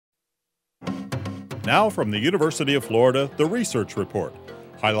Now from the University of Florida, the Research Report,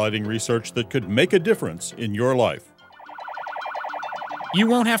 highlighting research that could make a difference in your life. You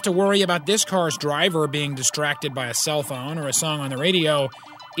won't have to worry about this car's driver being distracted by a cell phone or a song on the radio.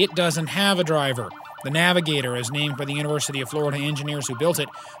 It doesn't have a driver. The Navigator, as named by the University of Florida engineers who built it,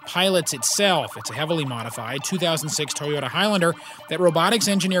 pilots itself. It's a heavily modified 2006 Toyota Highlander that robotics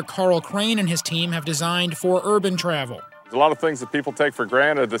engineer Carl Crane and his team have designed for urban travel. There's a lot of things that people take for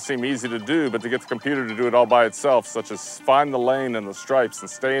granted that seem easy to do, but to get the computer to do it all by itself, such as find the lane and the stripes and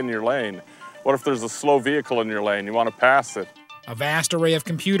stay in your lane. What if there's a slow vehicle in your lane? You want to pass it. A vast array of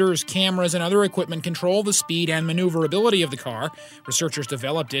computers, cameras, and other equipment control the speed and maneuverability of the car. Researchers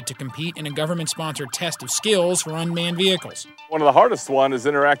developed it to compete in a government-sponsored test of skills for unmanned vehicles. One of the hardest ones is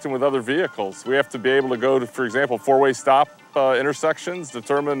interacting with other vehicles. We have to be able to go to, for example, four-way stop intersections,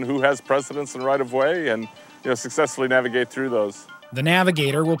 determine who has precedence and right-of-way, and successfully navigate through those. The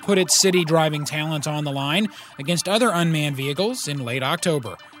Navigator will put its city driving talent on the line against other unmanned vehicles in late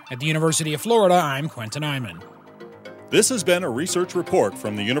October. At the University of Florida, I'm Quentin Iman. This has been a research report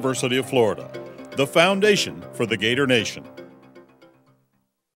from the University of Florida, the foundation for the Gator Nation.